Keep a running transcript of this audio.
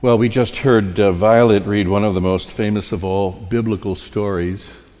Well, we just heard Violet read one of the most famous of all biblical stories,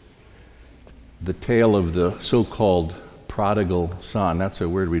 the tale of the so-called prodigal son. That's a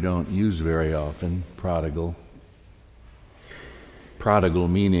word we don't use very often, prodigal. Prodigal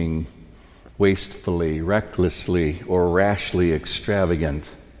meaning wastefully, recklessly, or rashly extravagant.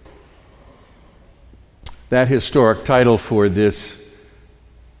 That historic title for this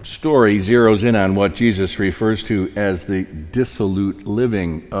story zeroes in on what Jesus refers to as the dissolute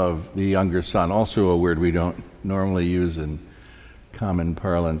living of the younger son, also a word we don't normally use in common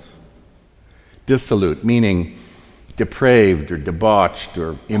parlance. Dissolute, meaning depraved or debauched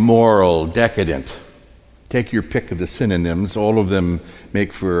or immoral, decadent. Take your pick of the synonyms, all of them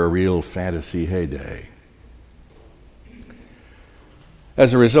make for a real fantasy heyday.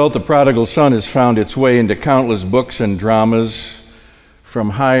 As a result, the prodigal son has found its way into countless books and dramas. From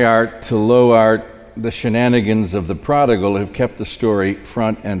high art to low art, the shenanigans of the prodigal have kept the story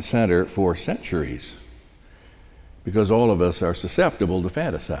front and center for centuries, because all of us are susceptible to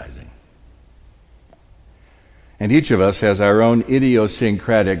fantasizing. And each of us has our own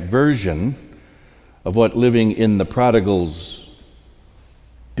idiosyncratic version of what living in the prodigal's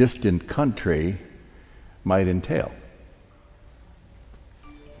distant country might entail.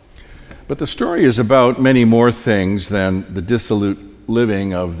 But the story is about many more things than the dissolute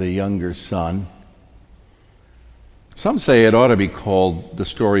living of the younger son. Some say it ought to be called the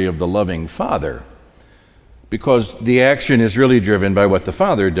story of the loving father, because the action is really driven by what the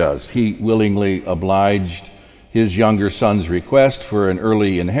father does. He willingly obliged his younger son's request for an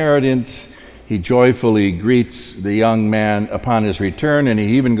early inheritance. He joyfully greets the young man upon his return, and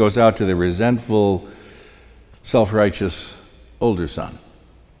he even goes out to the resentful, self-righteous older son.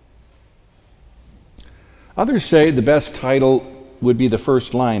 Others say the best title would be the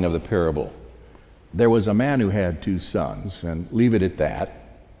first line of the parable. There was a man who had two sons, and leave it at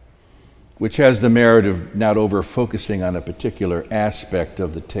that, which has the merit of not over-focusing on a particular aspect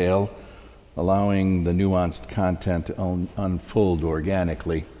of the tale, allowing the nuanced content to unfold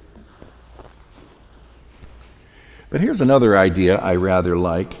organically. But here's another idea I rather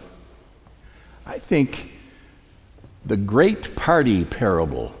like. I think the Great Party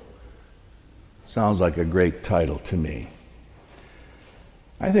Parable sounds like a great title to me.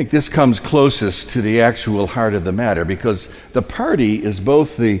 I think this comes closest to the actual heart of the matter, because the party is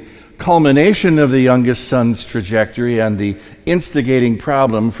both the culmination of the youngest son's trajectory and the instigating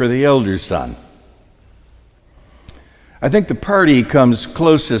problem for the elder son. I think the party comes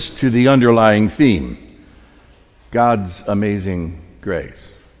closest to the underlying theme, God's amazing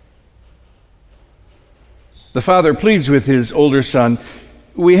grace. The father pleads with his older son,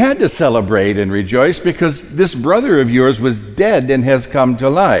 "We had to celebrate and rejoice because this brother of yours was dead and has come to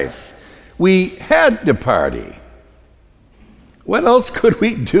life. We had to party. What else could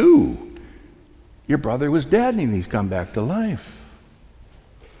we do? Your brother was dead and he's come back to life."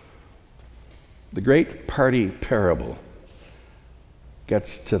 The Great Party Parable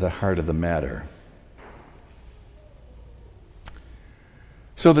gets to the heart of the matter.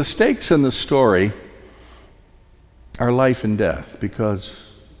 So the stakes in the story are life and death,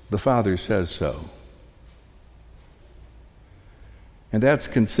 because the Father says so. And that's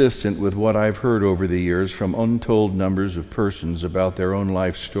consistent with what I've heard over the years from untold numbers of persons about their own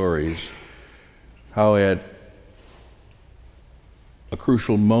life stories, how at a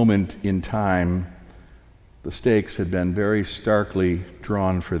crucial moment in time, the stakes had been very starkly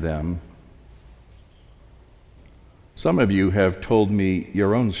drawn for them. Some of you have told me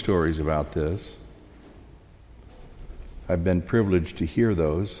your own stories about this. I've been privileged to hear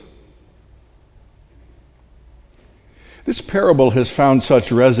those. This parable has found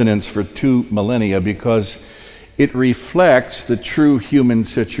such resonance for 2 millennia because it reflects the true human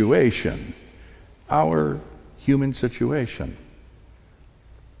situation, our human situation.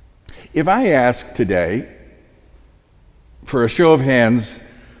 If I ask today for a show of hands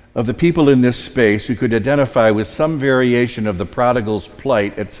of the people in this space who could identify with some variation of the prodigal's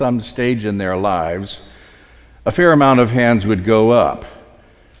plight at some stage in their lives, a fair amount of hands would go up,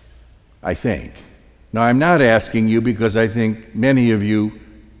 I think. Now, I'm not asking you because I think many of you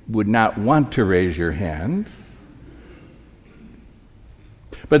would not want to raise your hand.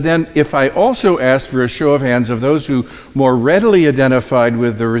 But then, if I also asked for a show of hands of those who more readily identified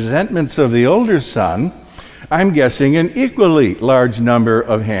with the resentments of the older son, I'm guessing an equally large number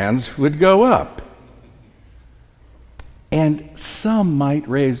of hands would go up. And some might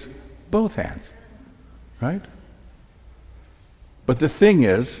raise both hands. Right? But the thing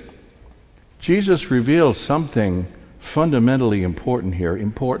is, Jesus reveals something fundamentally important here,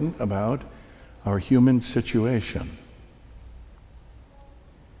 important about our human situation.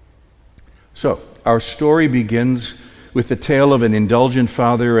 So, our story begins with the tale of an indulgent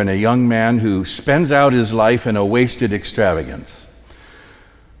father and a young man who spends out his life in a wasted extravagance.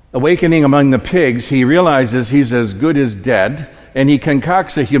 Awakening among the pigs, he realizes he's as good as dead, and he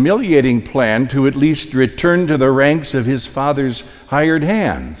concocts a humiliating plan to at least return to the ranks of his father's hired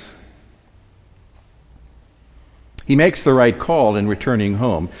hands. He makes the right call in returning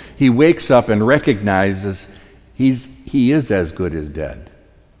home. He wakes up and recognizes he is as good as dead.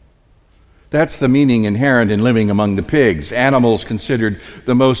 That's the meaning inherent in living among the pigs, animals considered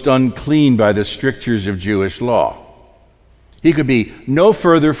the most unclean by the strictures of Jewish law. He could be no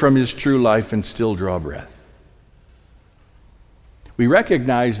further from his true life and still draw breath. We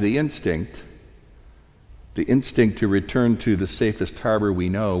recognize the instinct to return to the safest harbor we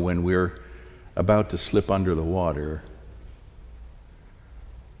know when we're about to slip under the water.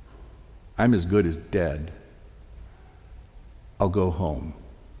 I'm as good as dead. I'll go home.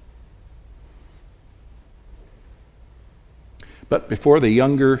 But before the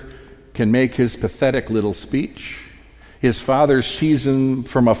younger can make his pathetic little speech, his father sees him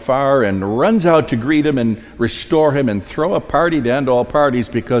from afar and runs out to greet him and restore him and throw a party to end all parties,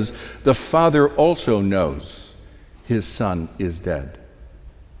 because the father also knows his son is dead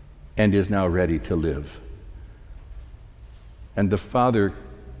and is now ready to live. And the father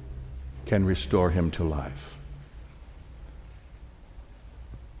can restore him to life.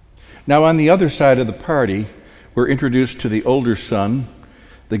 Now, on the other side of the party, we're introduced to the older son,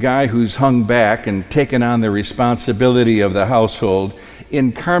 the guy who's hung back and taken on the responsibility of the household.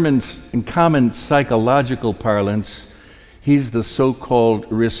 In common psychological parlance, he's the so-called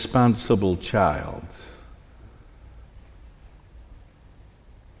responsible child.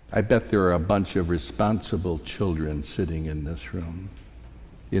 I bet there are a bunch of responsible children sitting in this room,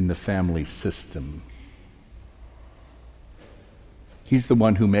 in the family system. He's the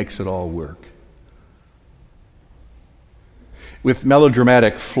one who makes it all work. With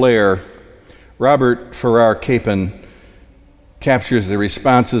melodramatic flair, Robert Farrar Capon captures the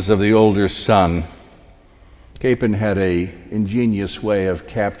responses of the older son. Capon had an ingenious way of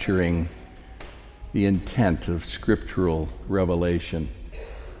capturing the intent of scriptural revelation.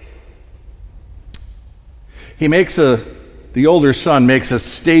 The older son makes a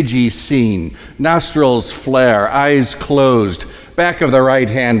stagey scene, nostrils flare, eyes closed, back of the right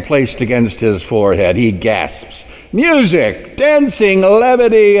hand placed against his forehead. He gasps, "Music, dancing,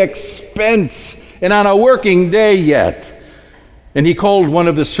 levity, expense, and on a working day yet." And he called one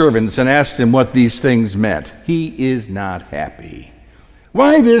of the servants and asked him what these things meant. He is not happy.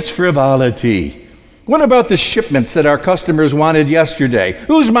 "Why this frivolity? What about the shipments that our customers wanted yesterday?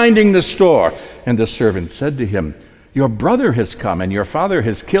 Who's minding the store?" And the servant said to him, "Your brother has come, and your father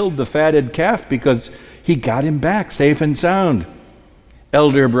has killed the fatted calf because he got him back safe and sound."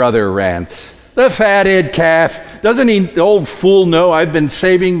 Elder brother rants, "The fatted calf! Doesn't the old fool know I've been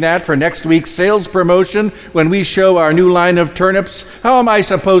saving that for next week's sales promotion when we show our new line of turnips? How am I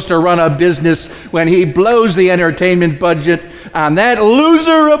supposed to run a business when he blows the entertainment budget on that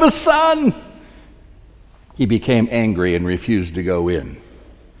loser of a son?" He became angry and refused to go in.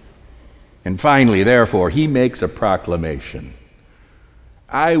 And finally, therefore, he makes a proclamation.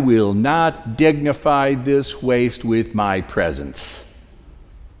 "I will not dignify this waste with my presence."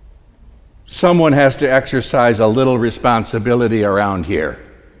 Someone has to exercise a little responsibility around here.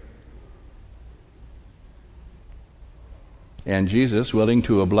 And Jesus, willing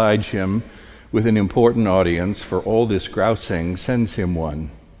to oblige him with an important audience for all this grousing, sends him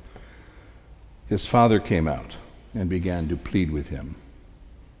one. His father came out and began to plead with him.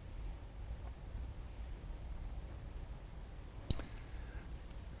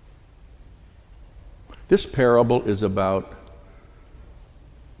 This parable is about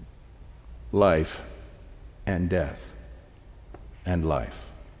life and death and life.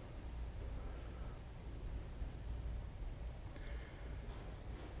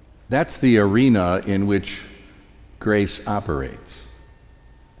 That's the arena in which grace operates.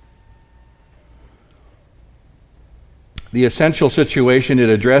 The essential situation it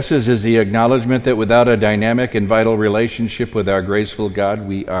addresses is the acknowledgement that without a dynamic and vital relationship with our graceful God,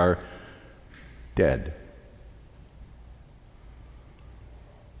 we are dead.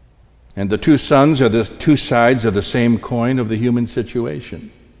 And the two sons are the two sides of the same coin of the human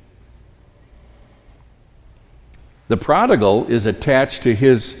situation. The prodigal is attached to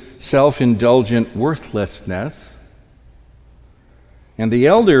his self-indulgent worthlessness, and the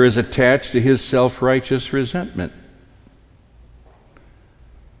elder is attached to his self-righteous resentment.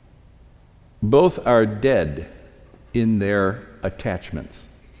 Both are dead in their attachments.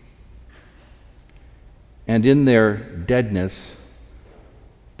 And in their deadness,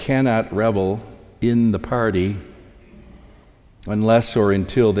 cannot revel in the party unless or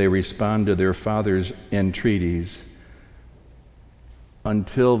until they respond to their Father's entreaties,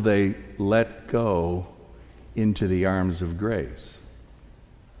 until they let go into the arms of grace.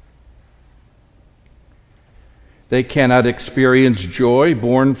 They cannot experience joy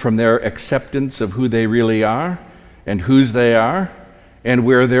born from their acceptance of who they really are and whose they are and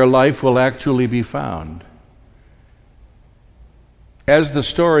where their life will actually be found. As the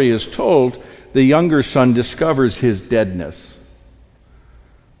story is told, the younger son discovers his deadness.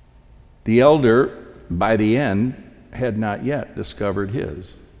 The elder, by the end, had not yet discovered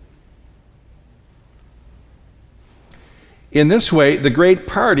his. In this way, the great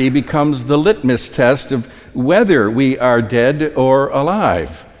party becomes the litmus test of whether we are dead or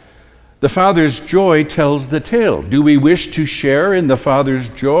alive. The Father's joy tells the tale. Do we wish to share in the Father's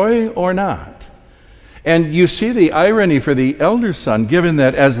joy or not? And you see the irony for the elder son, given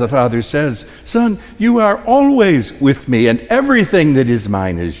that, as the Father says, "Son, you are always with me, and everything that is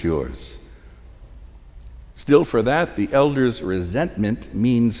mine is yours." Still, for that, the elder's resentment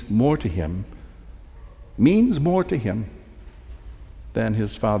means more to him than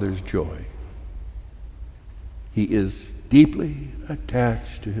his Father's joy. He is deeply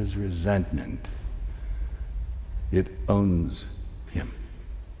attached to his resentment. It owns him.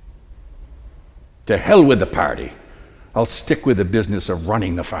 To hell with the party. I'll stick with the business of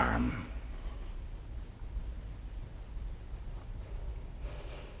running the farm.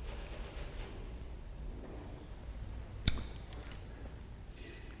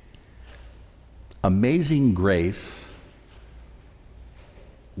 Amazing grace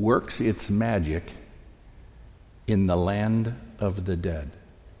works its magic in the land of the dead.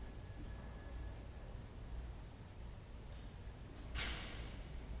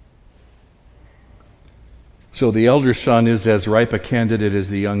 So the elder son is as ripe a candidate as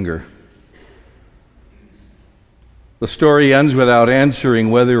the younger. The story ends without answering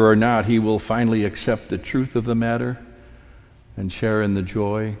whether or not he will finally accept the truth of the matter and share in the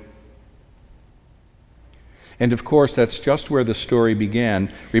joy. And of course, that's just where the story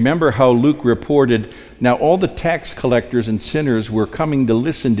began. Remember how Luke reported, now all the tax collectors and sinners were coming to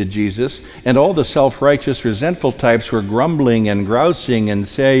listen to Jesus, and all the self-righteous, resentful types were grumbling and grousing and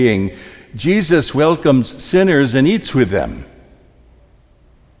saying, Jesus welcomes sinners and eats with them.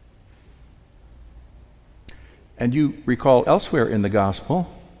 And you recall elsewhere in the gospel,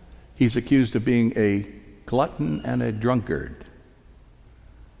 he's accused of being a glutton and a drunkard.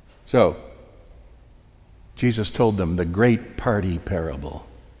 So, Jesus told them the great party parable.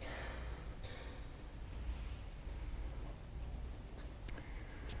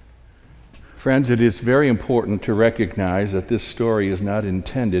 Friends, it is very important to recognize that this story is not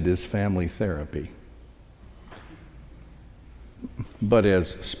intended as family therapy, but as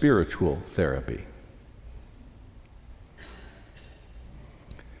spiritual therapy.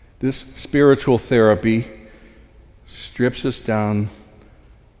 This spiritual therapy strips us down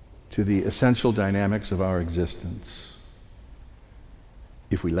to the essential dynamics of our existence,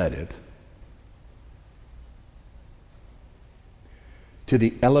 if we let it, to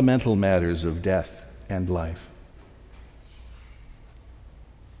the elemental matters of death and life,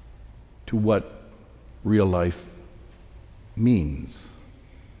 to what real life means.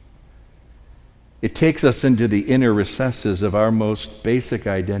 It takes us into the inner recesses of our most basic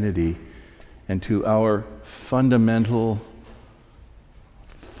identity and to our fundamental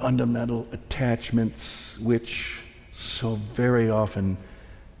attachments, which so very often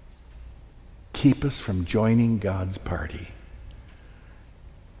keep us from joining God's party.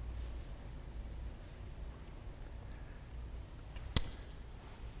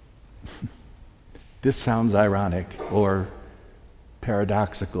 This sounds ironic or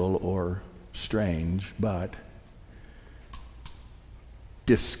paradoxical or strange, but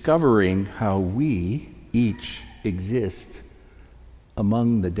discovering how we each exist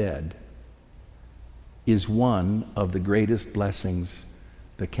among the dead is one of the greatest blessings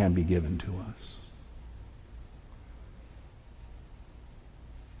that can be given to us.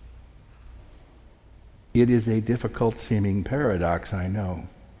 It is a difficult seeming paradox, I know.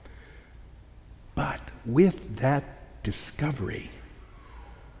 But with that discovery,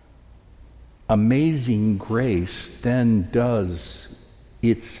 amazing grace then does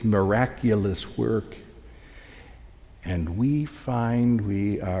its miraculous work, and we find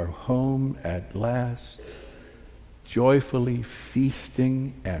we are home at last, joyfully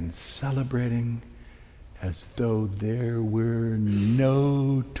feasting and celebrating as though there were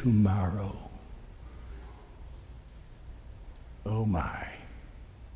no tomorrow. Oh my.